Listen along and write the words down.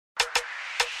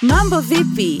Mambo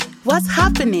Vipi, what's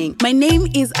happening? My name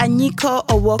is Anyiko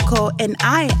Owoko and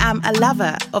I am a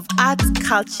lover of arts,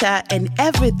 culture and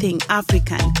everything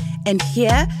African. And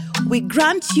here we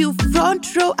grant you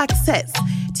front row access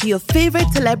to your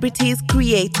favorite celebrities,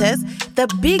 creators,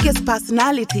 the biggest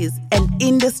personalities and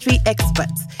industry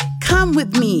experts. Come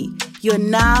with me, you're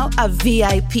now a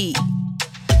VIP.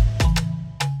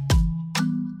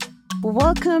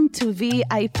 Welcome to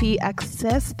VIP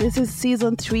Access. This is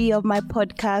season 3 of my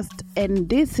podcast, and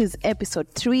this is episode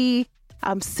 3.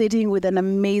 I'm sitting with an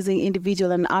amazing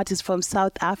individual, an artist from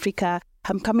South Africa.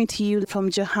 I'm coming to you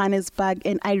from Johannesburg,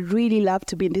 and I really love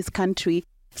to be in this country.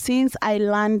 Since I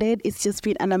landed, it's just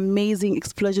been an amazing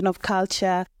explosion of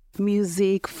culture,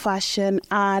 music, fashion,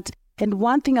 art. And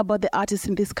one thing about the artists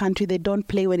in this country, they don't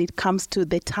play when it comes to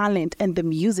the talent and the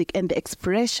music and the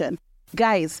expression.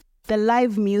 Guys, the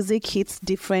live music hits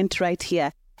different right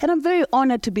here. And I'm very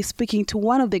honored to be speaking to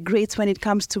one of the greats when it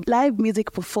comes to live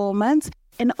music performance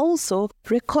and also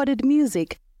recorded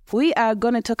music. We are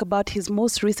going to talk about his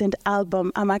most recent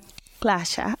album,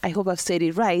 Amaklasha. I hope I've said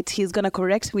it right. He's going to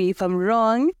correct me if I'm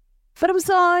wrong. But I'm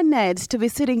so honored to be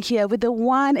sitting here with the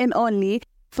one and only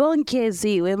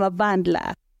Bongeziwe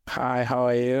Mabandla. Hi, how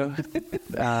are you?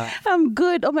 I'm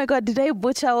good. Oh my God, did I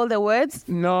butcher all the words?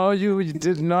 No, you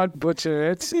did not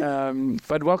butcher it.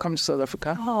 But welcome to South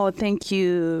Africa. Oh, thank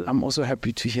you. I'm also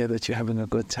happy to hear that you're having a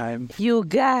good time. You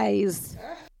guys,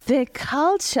 the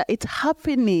culture, it's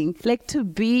happening. Like to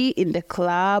be in the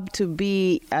club, to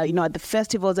be, at the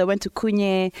festivals. I went to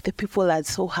Kunye. The people are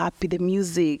so happy, the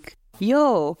music.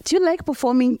 Yo, do you like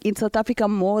performing in South Africa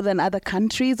more than other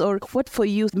countries, or what for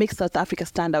you makes South Africa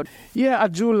stand out? Yeah, I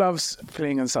do love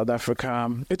playing in South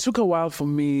Africa. It took a while for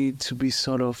me to be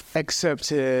sort of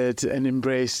accepted and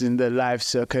embraced in the live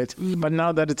circuit. But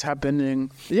now that it's happening,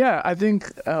 yeah, I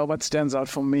think what stands out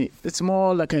for me, it's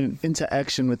more like an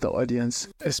interaction with the audience,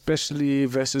 especially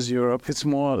versus Europe. It's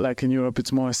more like in Europe,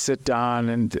 it's more sit down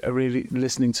and really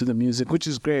listening to the music, which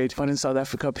is great. But in South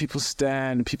Africa, people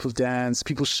stand, people dance,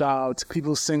 people shout,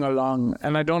 people sing along,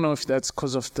 and I don't know if that's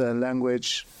because of the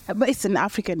language. But it's an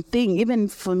African thing. Even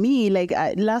for me, like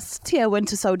last year I went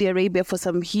to Saudi Arabia for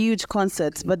some huge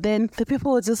concerts, but then the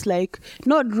people were just like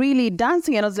not really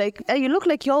dancing, and I was like, hey, you look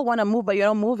like you all want to move but you're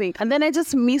not moving. And then I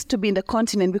just missed to be in the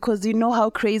continent, because you know how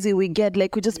crazy we get.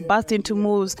 Like we just burst into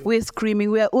moves, we're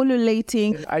screaming, we're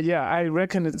ululating. I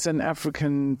reckon it's an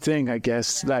African thing, I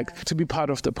guess, like to be part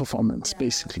of the performance,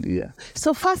 basically. Yeah.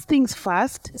 So first things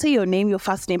first, say your name, your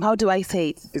first name. How do I say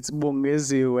it? It's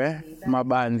Bongeziwe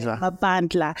Mabandla.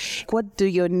 Mabandla. What do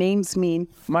your names mean?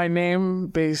 My name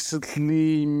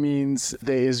basically means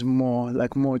there is more,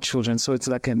 like more children. So it's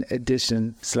like an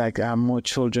addition. It's like more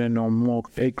children or more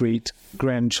great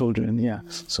grandchildren. Yeah.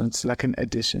 So it's like an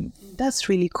addition. That's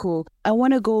really cool. I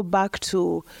want to go back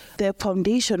to the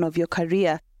foundation of your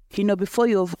career. You know, before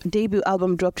your debut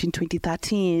album dropped in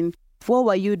 2013, what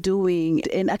were you doing?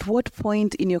 And at what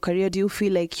point in your career do you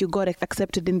feel like you got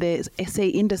accepted in the SA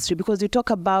industry? Because you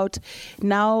talk about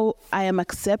now I am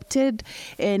accepted,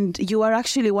 and you are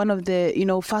actually one of the,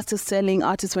 fastest selling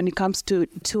artists when it comes to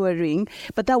touring.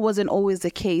 But that wasn't always the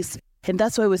case. And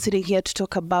that's why we're sitting here to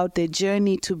talk about the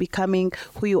journey to becoming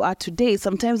who you are today.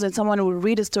 Sometimes when someone will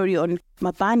read a story on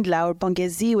Mabandla or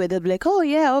Bongeziwe, they'll be like, oh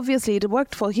yeah, obviously it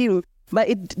worked for him. But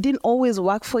it didn't always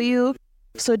work for you.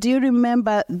 So do you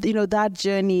remember, that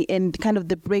journey and kind of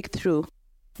the breakthrough?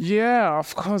 Yeah,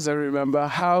 of course I remember.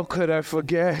 How could I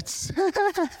forget?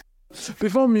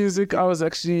 Before music, I was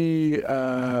actually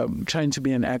trying to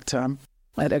be an actor.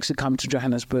 I'd actually come to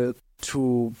Johannesburg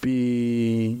to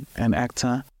be an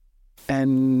actor.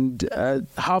 And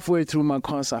halfway through my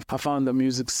course, I found the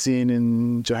music scene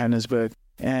in Johannesburg.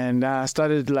 And I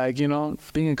started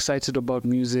being excited about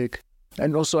music.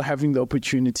 And also having the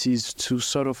opportunities to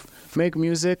sort of make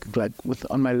music, like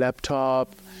on my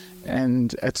laptop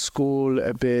and at school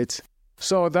a bit.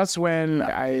 So that's when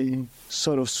I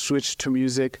sort of switched to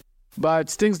music. But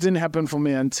things didn't happen for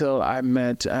me until I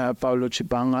met Paulo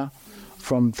Chibanga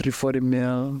from 340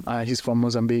 Mil. He's from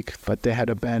Mozambique, but they had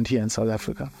a band here in South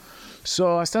Africa.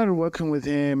 So I started working with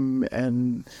him,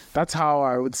 and that's how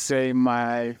I would say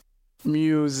my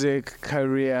music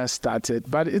career started.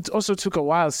 But it also took a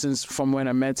while from when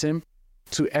I met him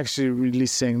to actually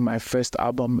releasing my first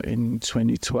album in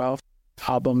 2012.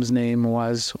 Album's name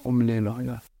was Umlilo.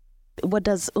 Yeah. What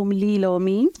does Umlilo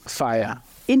mean? Fire.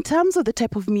 In terms of the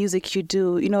type of music you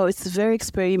do, it's very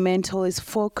experimental, it's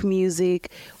folk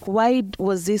music. Why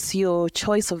was this your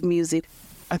choice of music?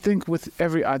 I think with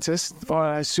every artist, or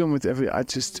I assume with every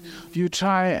artist, you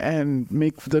try and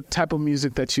make the type of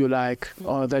music that you like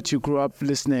or that you grew up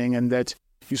listening and that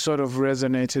you sort of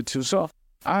resonated to. So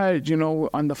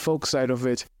On the folk side of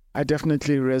it, I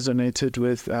definitely resonated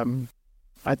with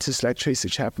artists like Tracy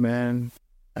Chapman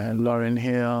and Lauryn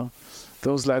Hill.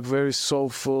 Those like very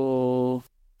soulful,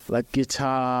 like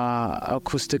guitar,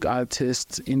 acoustic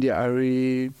artists, India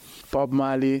Arie, Bob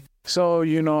Marley. So,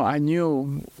 I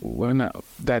knew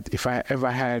that if I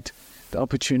ever had the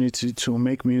opportunity to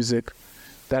make music,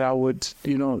 that I would,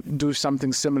 do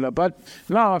something similar. But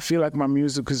now I feel like my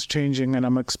music is changing and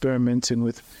I'm experimenting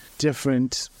with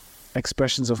different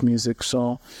expressions of music.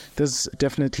 So there's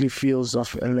definitely feels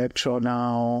of electro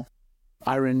now,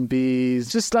 R&B.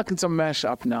 It's just like it's a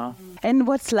mashup now. And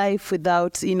what's life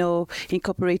without,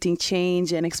 incorporating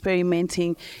change and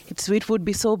experimenting? It would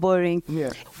be so boring.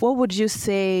 Yeah. What would you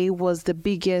say was the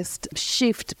biggest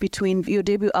shift between your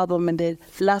debut album and the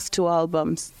last two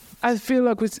albums? I feel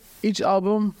like with each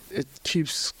album, it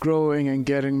keeps growing and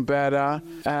getting better.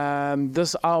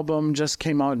 This album just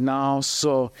came out now,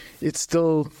 so it's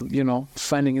still,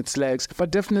 finding its legs. But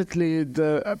definitely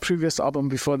the previous album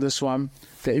before this one,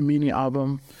 the Emini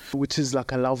album, which is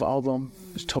like a love album,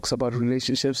 which talks about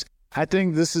relationships. I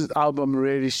think album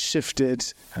really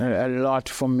shifted a lot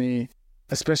for me,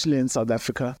 especially in South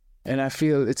Africa. And I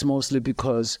feel it's mostly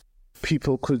because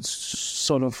people could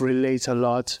sort of relate a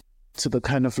lot to the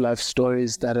kind of life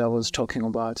stories that I was talking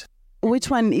about. Which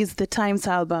one is the Times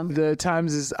album? The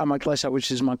Times is Amaxesha,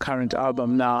 which is my current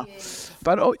album now.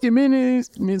 But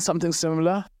Emini means something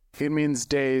similar. It means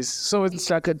days. So it's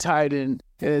like a tied in.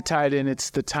 It's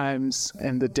the times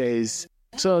and the days.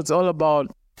 So it's all about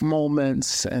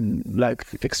moments and like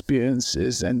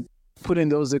experiences, and putting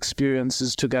those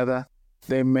experiences together.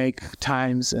 They make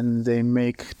times and they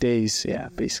make days,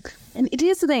 basically. And it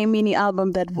is the Emini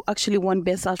album that actually won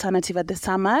Best Alternative at the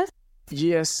Summer.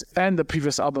 Yes, and the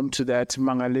previous album to that,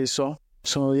 Mangaliso.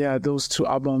 So those two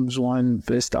albums won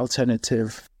Best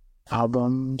Alternative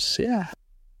albums,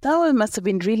 That one must have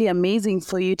been really amazing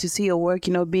for you to see your work,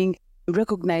 being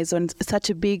recognized on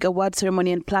such a big award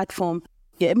ceremony and platform.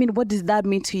 What does that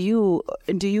mean to you?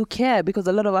 Do you care? Because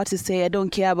a lot of artists say, I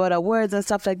don't care about awards and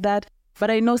stuff like that. But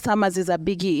I know Summers is a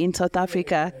biggie in South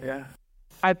Africa. Yeah.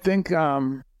 I think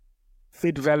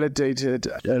it validated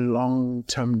a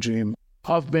long-term dream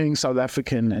of being South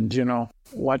African and,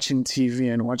 watching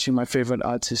TV and watching my favorite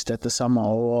artist at the Summer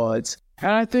Awards.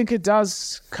 And I think it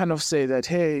does kind of say that,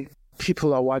 hey,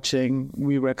 people are watching,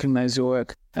 we recognize your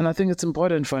work. And I think it's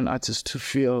important for an artist to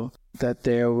feel that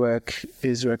their work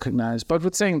is recognized. But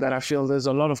with saying that, I feel there's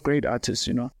a lot of great artists,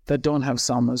 that don't have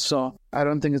Summers. So I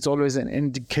don't think it's always an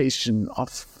indication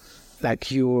of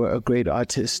like you're a great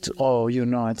artist or you're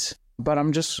not. But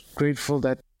I'm just grateful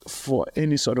that for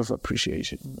any sort of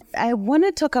appreciation. I want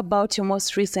to talk about your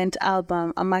most recent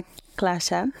album,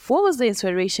 Amaxesha. What was the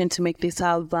inspiration to make this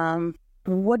album?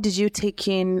 What did you take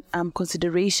in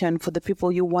consideration for the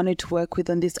people you wanted to work with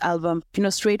on this album?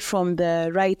 Straight from the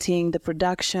writing, the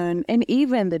production, and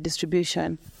even the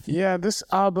distribution. Yeah, this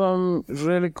album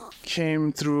really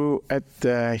came through at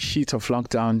the heat of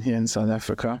lockdown here in South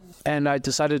Africa. And I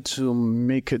decided to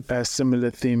make it a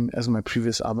similar theme as my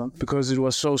previous album because it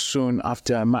was so soon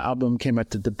after my album came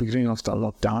at the beginning of the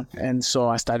lockdown. And so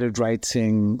I started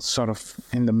writing sort of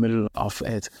in the middle of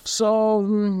it.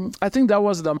 So I think that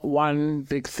was the one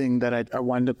big thing that I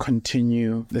wanted to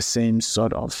continue the same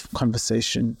sort of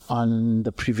conversation on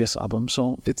the previous album.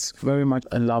 So it's very much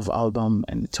a love album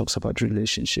and it talks about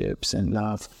relationships and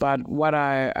love. But what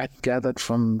I gathered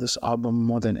from this album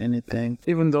more than anything,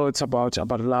 even though it's about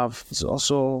love, it's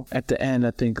also at the end,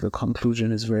 I think the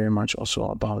conclusion is very much also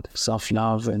about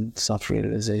self-love and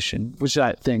self-realization, which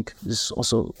I think is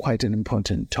also quite an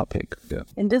important topic. Yeah.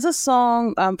 And there's a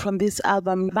song from this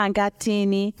album,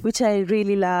 Bangatini, which I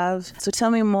really love. So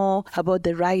tell me more about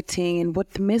the writing and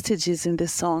what the message is in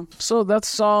this song. So that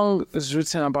song is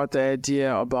written about the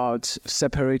idea about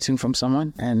separating from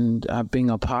someone and being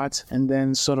apart and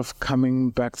then sort of coming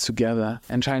back together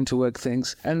and trying to work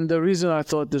things. And the reason I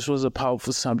thought this was a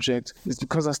powerful subject is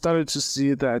because I started to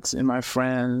see that in my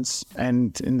friends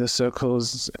and in the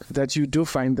circles that you do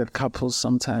find that couples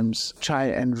sometimes try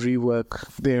and rework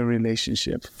their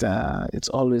relationship. It's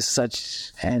always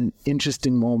such an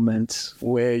interesting moment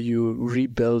where you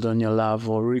rebuild on your love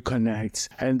or reconnect.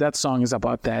 And that song is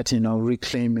about that,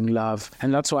 reclaiming love.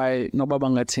 And that's why No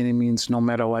Babangatini means no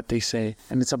matter what they say.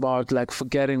 And it's about like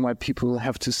forgetting what people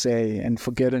have to say and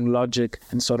forgetting logic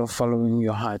and sort of following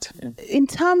your heart. Yeah. In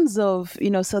terms of,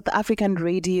 South African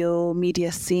radio,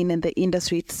 media scene and the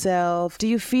industry itself, do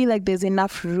you feel like there's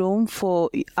enough room for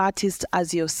artists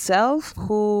as yourself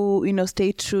who,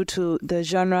 stay true to the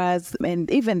genres and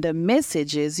even the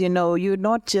messages? You're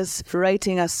not just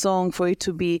writing a song for it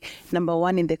to be number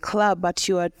one in the club, but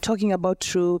you are talking about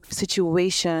true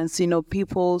situations,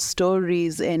 people's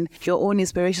stories and your own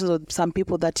inspirations of some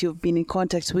people that you've been in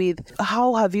contact with.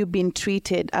 How have you been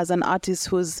treated as an artist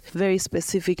who's very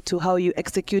specific to how you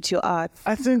execute your art?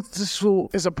 I think this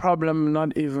is a problem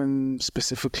not even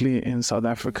specifically in South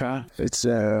Africa. It's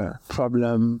a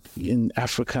problem in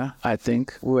Africa, I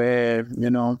think, where,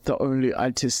 the only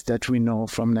artists that we know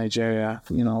from Nigeria,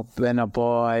 Burna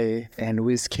Boy and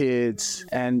Wizkid,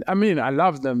 and I mean, I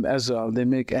love them as well. They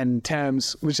make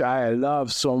terms, which I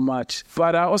love so much.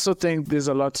 But I also think there's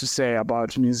a lot to say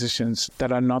about musicians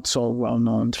that are not so well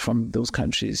known from those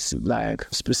countries, like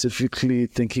specifically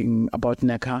thinking about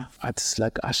Neka, artists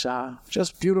like Asha,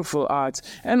 just beautiful art.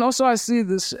 And also I see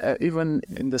this even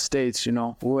in the States,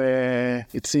 where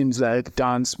it seems like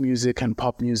dance music and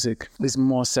pop music is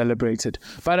more celebrated.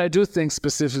 But I do think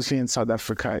specifically in South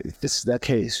Africa, it's the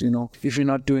case, if you're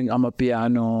not doing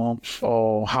amapiano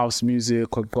or house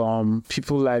music or gqom,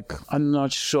 people are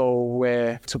not sure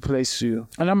where to place you.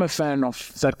 And I'm a fan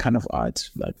of that kind of art.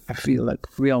 I feel like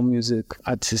real music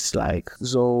artists like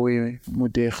Zoe,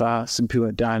 Mudeha,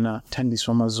 Simpiwe Dana,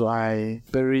 Thandiswa Mazwai,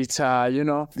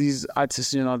 Berita, these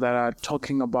artists, that are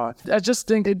talking about. I just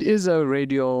think it is a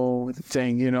radio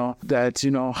thing, that,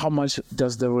 how much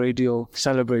does the radio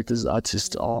celebrate these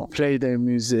artists or play their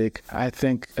music? I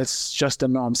think it's just a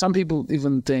norm. Some people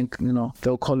even think,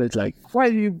 they'll call it why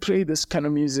do you play this kind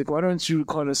of music? Why don't you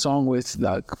record a song with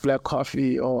black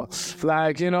coffee or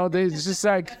they just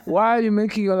why are you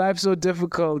making your life so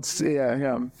difficult?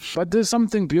 Yeah. But there's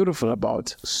something beautiful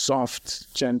about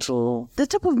soft, gentle. The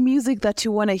type of music that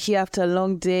you want to hear after a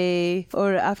long day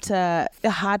or after a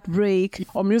heartbreak.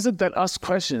 Or music that asks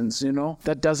questions,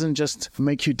 that doesn't just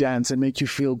make you dance and make you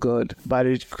feel good, but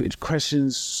it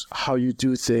questions how you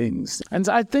do things. And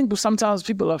I think sometimes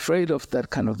people are afraid of that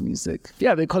kind of music.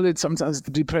 Yeah, they call it sometimes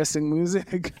depressing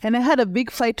music. And I had a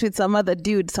big fight with some other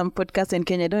dude, some podcast in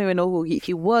Kenya. I don't even know who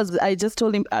he was. I just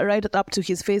told him right up to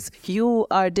his face, you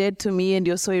are dead to me and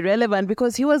you're so irrelevant,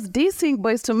 because he was dissing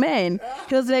Boyz II Men.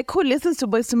 He was like, who listens to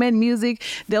Boyz II Men music?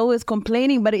 They're always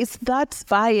complaining, but it's that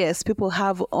bias people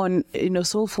have on,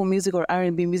 soulful music or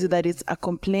R&B music that it's a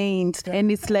complaint.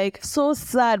 And it's so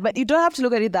sad, but you don't have to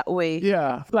look at it that way.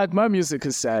 Yeah, my music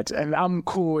is sad and I'm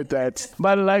cool with that.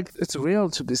 But it's real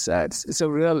to be sad. It's a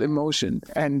real emotion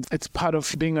and it's part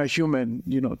of being a human,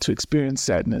 to experience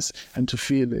sadness and to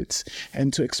feel it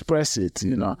and to express it,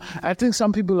 I think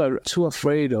some people are too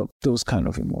afraid of those kind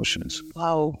of emotions.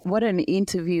 Wow, what an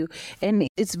interview. And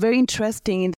it's very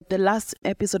interesting. In the last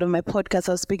episode of my podcast,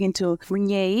 I was speaking to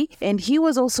Munyei, and he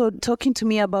was also talking to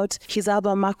me about his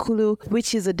album Makulu,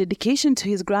 which is a dedication to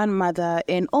his grandmother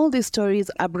and all these stories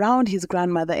around his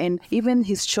grandmother and even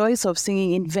his choice of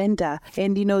singing in Venda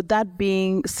and, that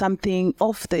being something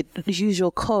off the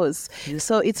usual course. Yes.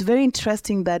 So it's very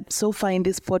interesting that so far in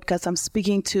this podcast, I'm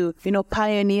speaking to,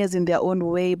 pioneers in their own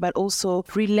way, but also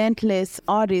relentless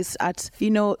artists at,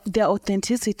 their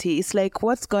authenticity. It's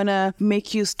what's gonna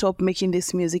make you stop making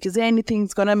this music? Is there anything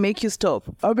that's gonna make you stop?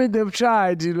 I mean, they've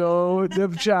tried,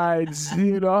 they've tried.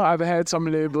 I've had some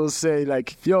labels say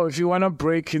if you want to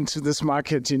break into this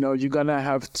market, you're gonna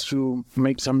have to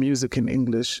make some music in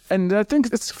English. And I think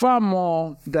it's far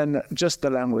more than just the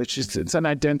language. It's an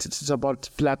identity. It's about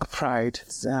Black pride.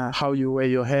 It's how you wear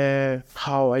your hair,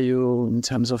 how are you in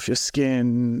terms of your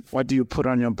skin, what do you put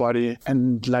on your body.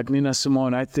 And like Nina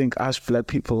Simone, I think us Black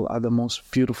people are the most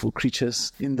beautiful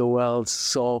creatures in the world.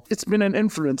 So it's been an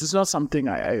influence. It's not something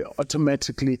I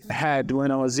automatically had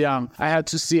when I was young. I had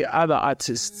to see other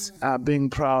artists being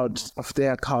proud of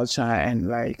their culture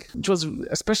and it was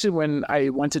especially when I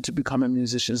wanted to become a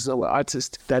musician. There were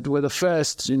artists that were the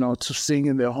first, to sing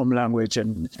in their home language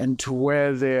and to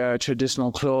wear their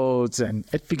traditional clothes, and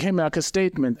it became like a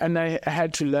statement. And I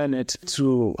had to learn it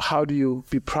to how do you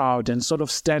be proud and sort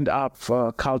of stand up for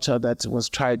a culture that was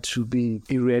tried to be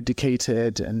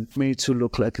eradicated and made to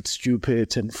look like it's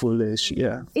stupid and foolish.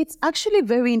 Yeah. It's actually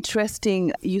very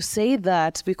interesting you say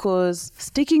that, because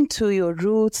sticking to your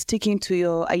roots, sticking to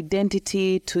your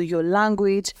identity, to your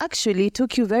language, actually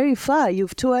took you very far.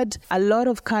 You've toured a lot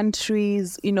of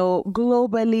countries,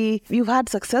 globally. You've had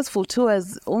successful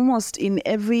tours almost in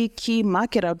every key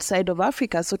market outside of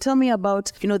Africa. So tell me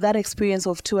about, that experience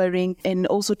of touring and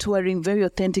also touring very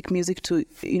authentic music to,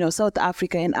 South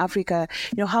Africa and Africa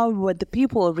how were the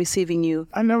people receiving you?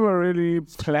 I never really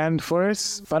planned for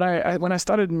it, but I when I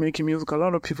started making music, a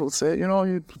lot of people say,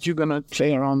 you're gonna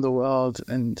play around the world,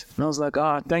 and I was like,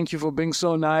 thank you for being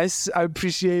so nice. I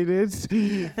appreciate it.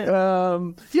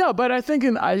 But I think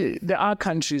there are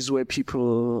countries where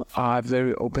people are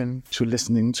very open to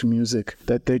listening to music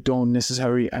that they don't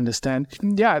necessarily understand.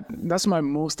 Yeah, that's my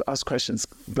most asked questions.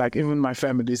 Like even my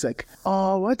family is like,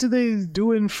 what do they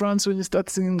do in France when you start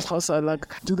singing Xhosa? Like,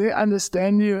 do they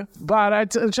understand you? But I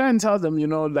try and tell them,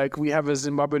 like we have a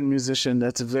Zimbabwean musician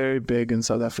that's very big in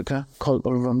South Africa called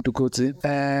Orvam Dukoti,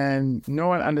 and no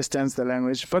one understands the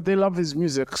language, but they love his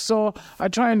music. So I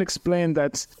try and explain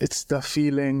that it's the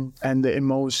feeling and the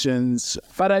emotions.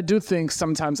 But I do think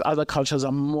sometimes other cultures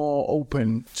are more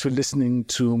open to listening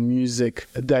to music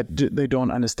that they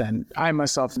don't understand. I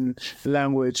myself, in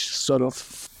language sort of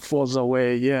falls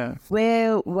away, yeah.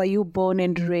 Where were you born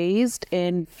and raised?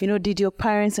 And, did your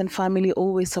parents and family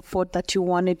always support that you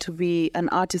wanted to be an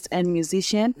artist and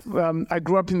musician? I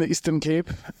grew up in the Eastern Cape,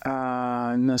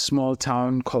 in a small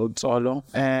town called Zolo.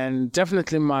 And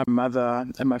definitely my mother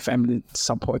and my family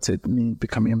supported me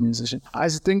becoming a musician. I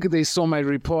think they saw my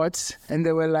reports and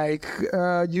they were like,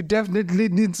 you definitely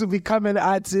need to become an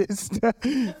artist.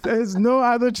 There's no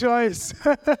other choice.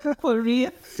 For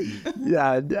real?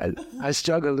 Yeah, I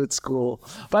struggled at school.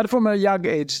 But from a young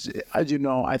age,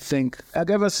 I think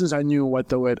ever since I knew what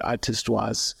the word artist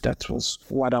was, that was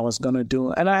what I was going to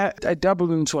do. And I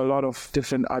dabbled into a lot of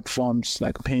different art forms,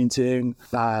 like painting,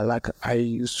 like I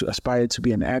used to aspire to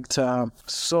be an actor.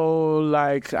 So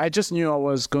I just knew I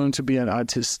was going to be an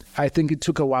artist. I think it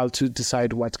took a while to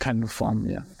decide what kind of form,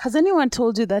 yeah. Has anyone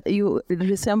told you that you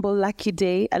resemble Lucky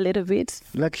Day a little bit?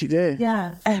 Lucky Day?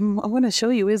 Yeah. I want to show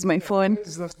you. Where's my phone?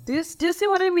 Do you see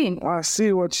what I mean? I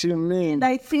see what you mean. And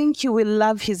I think you will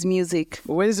love his music.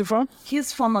 Where is he from?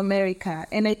 He's from America,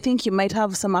 and I think he might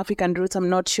have some African roots. I'm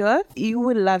not sure. You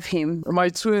will love him. My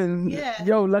twin. Yeah.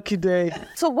 Yo, Lucky Day.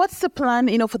 So what's the plan,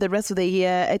 for the rest of the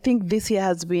year? I think this year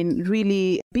has been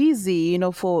really busy,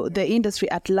 for the industry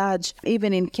at large.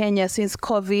 Even in Kenya, since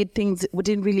COVID, things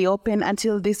didn't really open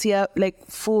until this year, like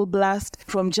full blast.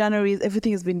 From January,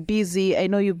 everything has been busy. I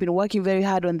know you've been working very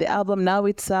hard on the album. Now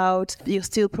it's out. You're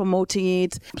still promoting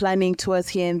it, planning tours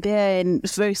here and there, and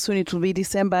very soon it will be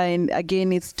December, and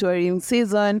again it's touring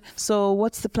season. So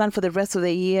what's the plan for the rest of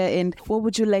the year, and what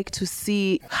would you like to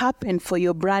see happen for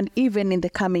your brand even in the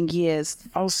coming years?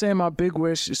 I'll say my big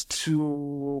wish is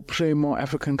to play more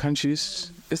African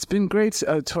countries. It's been great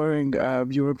touring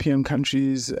European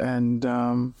countries and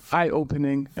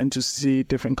eye-opening and to see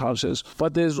different cultures.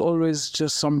 But there's always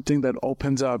just something that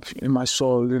opens up in my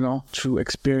soul, to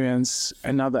experience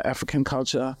another African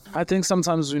culture. I think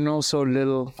sometimes we know so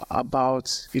little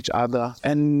about each other.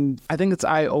 And I think it's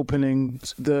eye-opening.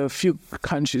 The few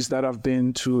countries that I've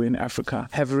been to in Africa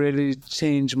have really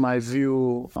changed my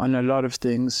view on a lot of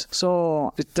things.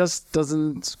 So it just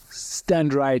doesn't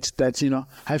stand right that,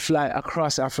 I fly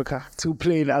across Africa to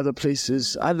play in other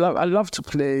places. I love to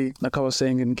play, like I was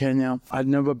saying, in Kenya. I've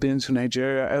never been to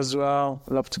Nigeria as well.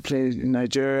 I love to play in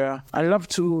Nigeria. I love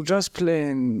to just play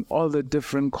in all the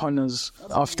different corners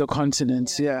of the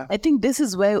continent, yeah. I think this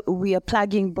is where we are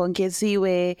plugging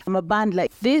Bongeziwe Mabandla.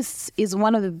 This is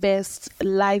one of the best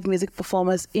live music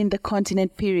performers in the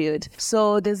continent, period.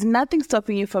 So there's nothing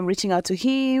stopping you from reaching out to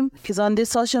him. He's on the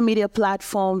social media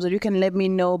platforms, or you can let me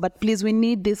know. But please, we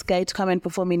need this guy to come and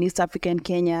perform in East Africa and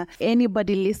Kenya.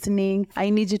 Anybody listening, I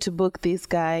need you to book this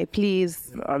guy,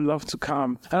 please. I'd love to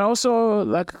come. And also,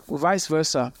 vice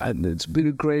versa. And it's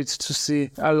been great to see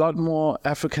a lot more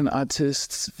African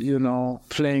artists,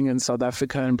 playing in South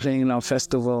Africa and playing in our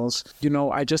festivals.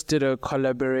 I just did a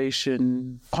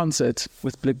collaboration concert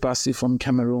with Blick Bassi from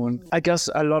Cameroon. I guess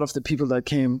a lot of the people that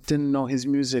came didn't know his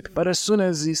music. But as soon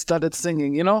as he started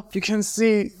singing, you can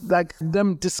see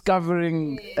them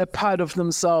discovering a part of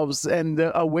themselves and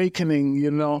the awakening,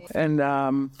 And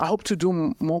I hope to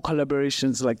do more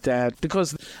collaborations like that,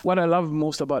 because what I love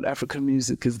most about African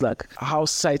music is how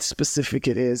site-specific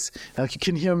it is. You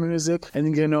can hear music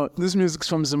and this music's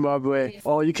from Zimbabwe,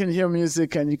 or you can hear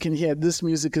music and you can hear this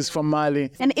music is from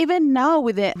Mali. And even now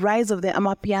with the rise of the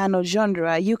Amapiano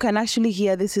genre, you can actually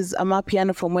hear this is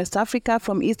Amapiano from West Africa,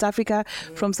 from East Africa,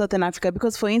 from Southern Africa.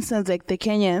 Because for instance, the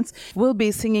Kenyans will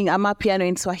be singing Amapiano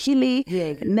in Swahili,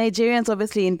 Nigerians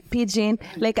obviously in Pidgin.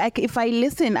 If I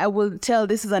listen, I will tell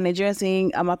this is a Nigerian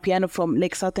singing a piano from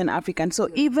like Southern African. So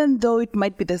even though it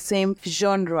might be the same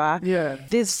genre,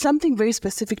 there's something very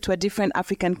specific to a different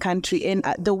African country and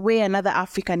the way another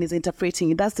African is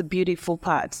interpreting it. That's the beautiful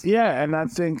part. Yeah, and I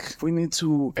think we need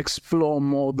to explore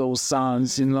more those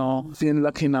sounds, you know. Being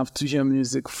lucky enough to hear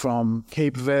music from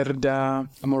Cape Verde,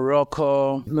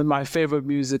 Morocco. My favorite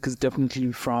music is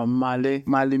definitely from Mali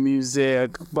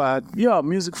music. But yeah,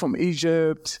 music from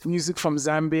Egypt, music from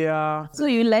Zambia. So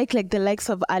you like the likes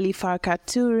of Ali Farka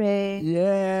Toure?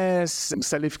 Yes,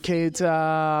 Salif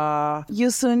Keita.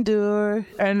 Yusundur.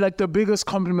 And like the biggest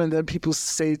compliment that people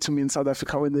say to me in South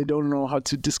Africa when they don't know how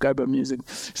to describe a music,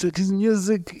 it's like his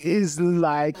music is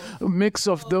like a mix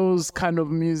of those kind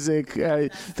of music.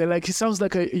 They're like, he sounds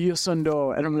like a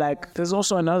Yusundur. And I'm like, there's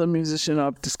also another musician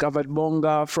I've discovered,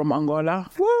 Bonga from Angola.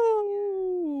 Woo!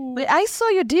 I saw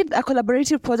you did a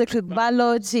collaborative project with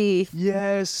Baloji.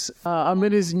 Yes, I'm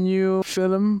in his new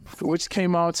film, which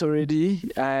came out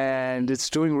already, and it's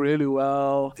doing really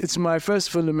well. It's my first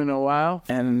film in a while,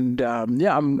 and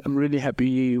I'm really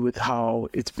happy with how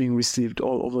it's being received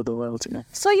all over the world. You know?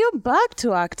 So you're back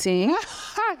to acting?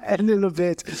 A little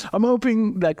bit. I'm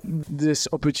hoping that this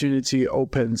opportunity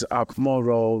opens up more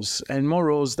roles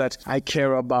that I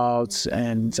care about,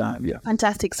 and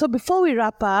Fantastic. So before we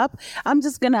wrap up, I'm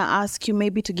just gonna ask you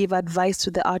maybe to give advice to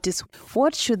the artists.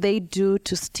 What should they do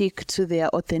to stick to their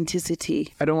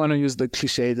authenticity? I don't want to use the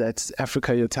cliche that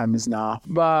Africa, your time is now,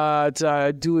 but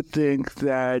I do think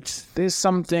that there's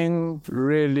something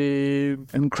really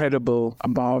incredible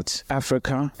about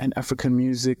Africa and African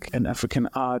music and African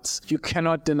arts. You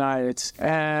cannot deny it,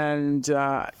 and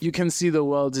you can see the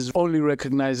world is only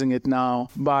recognizing it now,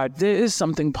 but there is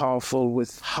something powerful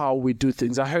with how we do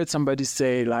things. I heard somebody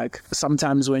say, like,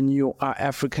 sometimes when you are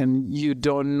African, you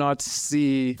do not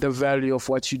see the value of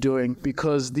what you're doing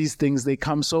because these things, they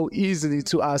come so easily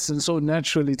to us and so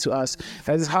naturally to us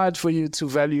that it's hard for you to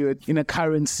value it in a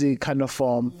currency kind of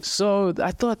form. So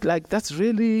I thought, like, that's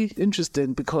really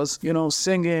interesting because, you know,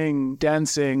 singing,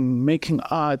 dancing, making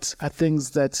art are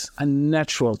things that are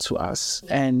natural to us,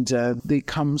 and they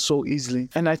come so easily.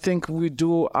 And I think we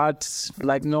do art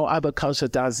like no other culture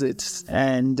does it,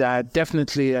 and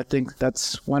definitely I think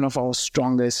that's one of our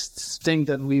strongest things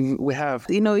that we have.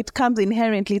 You know, it comes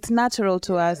inherently, it's natural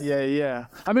to us. Yeah.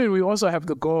 I mean, we also have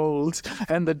the gold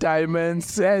and the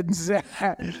diamonds and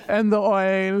the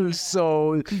oil.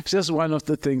 So it's just one of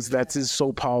the things that is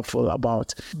so powerful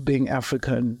about being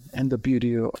African and the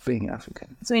beauty of being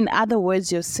African. So in other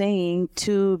words, you're saying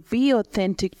to be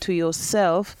authentic to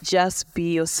yourself, just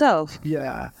be yourself.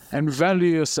 Yeah, and value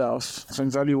yourself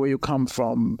and value where you come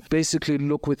from. Basically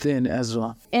look within as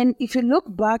well. And if you look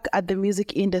back at the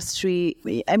music industry,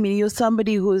 I mean, you're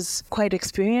somebody who's quite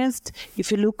experienced.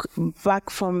 If you look back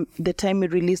from the time you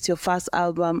released your first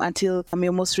album until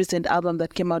your most recent album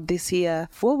that came out this year,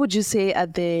 what would you say are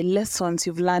the lessons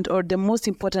you've learned, or the most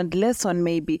important lesson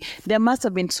maybe? There must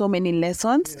have been so many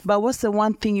lessons, but what's the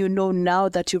one thing you know now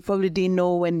that you probably didn't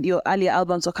know when your earlier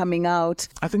albums were coming out?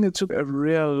 I think it took a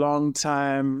real long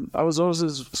time. I was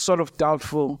always sort of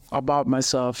doubtful about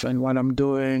myself and what I'm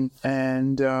doing,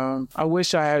 and I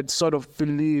wish I had sort of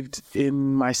believed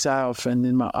in myself and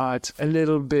in my art a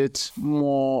little bit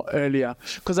more earlier,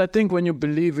 because I think when you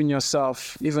believe in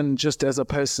yourself, even just as a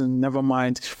person, never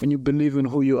mind, when you believe in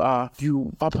who you are,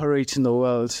 you operate in the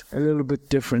world a little bit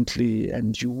differently,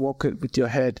 and you walk it with your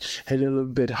head a little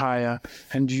bit higher,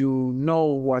 and you know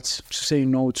what to say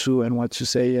no to and what to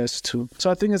say yes to. So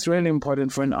I think it's really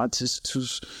important for an artist to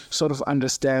sort of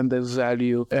understand the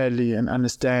value early and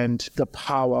understand the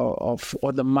power of,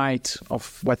 or the might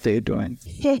of, what they're doing.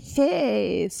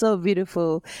 Hey, so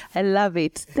beautiful. I love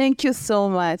it. Thank you so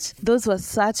much. Those were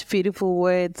such beautiful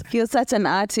words. You're such an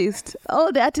artist.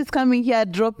 All the artists coming here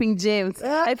dropping gems.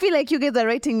 I feel like you guys are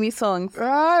writing me songs.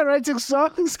 Writing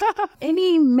songs.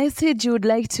 Any message you would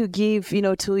like to give,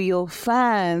 to your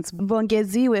fans,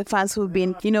 Bongeziwe fans who've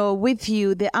been, with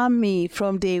you, the army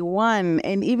from day one,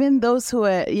 and even those who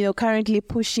are, currently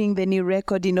pushing the new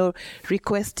record,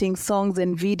 requesting songs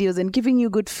and videos and giving you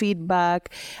good feedback,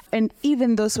 and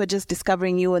even those who are just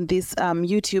discovering you on this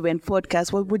YouTube and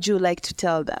podcast, what would you like to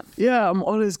tell them? Yeah, I'm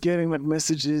always getting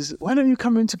messages. When are you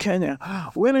coming to Kenya?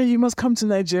 You must come to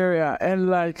Nigeria? And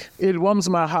it warms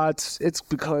my heart. It's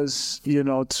because,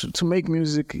 to make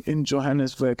music in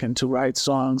Johannesburg and to write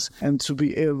songs and to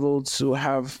be able to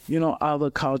have,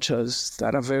 other cultures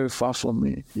that are very far from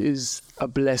me is a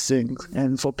blessing.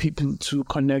 And for people to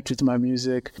connect with my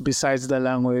music, besides the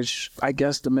language, I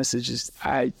guess the message is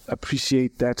I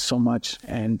appreciate that so much.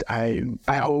 And I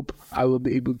hope I will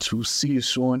be able to see you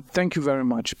soon. Thank you very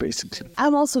much, basically.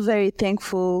 I'm also very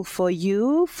thankful for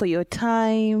you, for your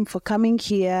time, for coming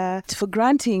here, for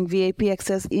granting VIP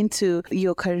access into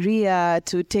your career,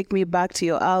 to take me back to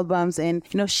your albums and,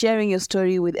 sharing your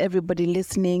story with everybody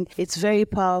listening. It's very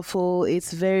powerful.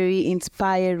 It's very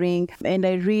inspiring. And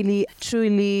I really,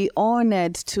 truly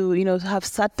honored to, have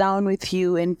sat down with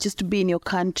you and just to be in your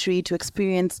country, to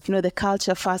experience, the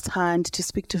culture firsthand, to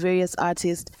speak to various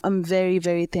artists. I'm very,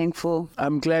 very thankful.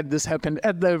 I'm glad this happened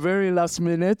at the very last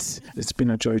minute. It's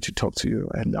been a joy to talk to you.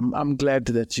 And I'm glad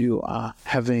that you are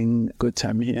having a good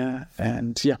time here.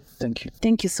 And yeah, thank you.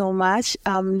 Thank you so much.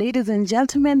 Ladies and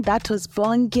gentlemen, that was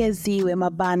Bongeziwe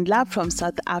Mabandla from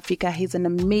South Africa. He's an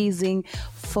amazing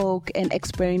folk and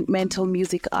experimental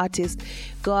music artist.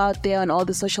 Go out there on all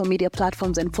the social media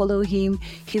platforms and follow him.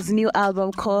 His new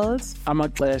album called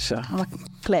Amaxesha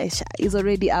is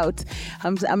already out.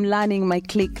 I'm learning my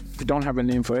clique. We don't have a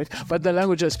name for it, but the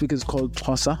language I speak is called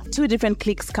Xhosa. 2 different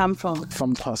cliques come from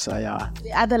Xhosa, yeah.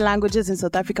 The other languages in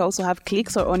South Africa also have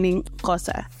cliques, or only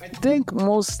Xhosa? I think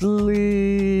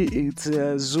mostly it's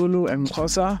Zulu and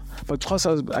Xhosa, but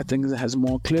Xhosa I think has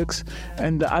more cliques,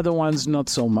 and the other ones not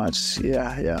so much.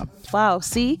 Yeah. Wow,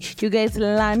 see, you guys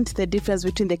learned the difference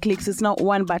between the cliques. It's not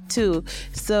 1 but 2.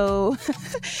 So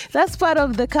that's part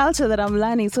of the culture that I'm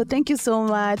learning. So thank you so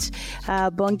much,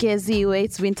 Bongeziwe.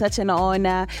 It's been such an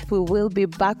honor. We will be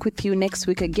back with you next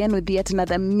week again with yet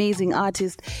another amazing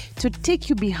artist to take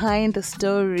you behind the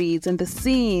stories and the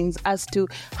scenes as to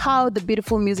how the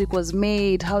beautiful music was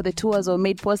made, how the tours were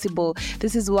made possible.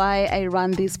 This is why I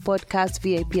run this podcast,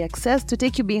 VIP Access, to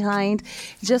take you behind,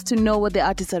 just to know what the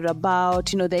artists are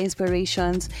about, their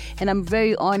inspirations. And I'm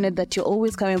very honored that you're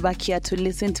always coming back here to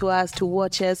listen to us, to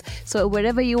watch us. So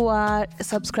wherever you are,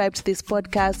 subscribe to this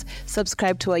podcast,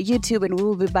 subscribe to our YouTube, and we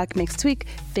will be back next week.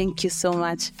 Thank you so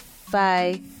much.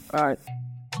 Bye. All right.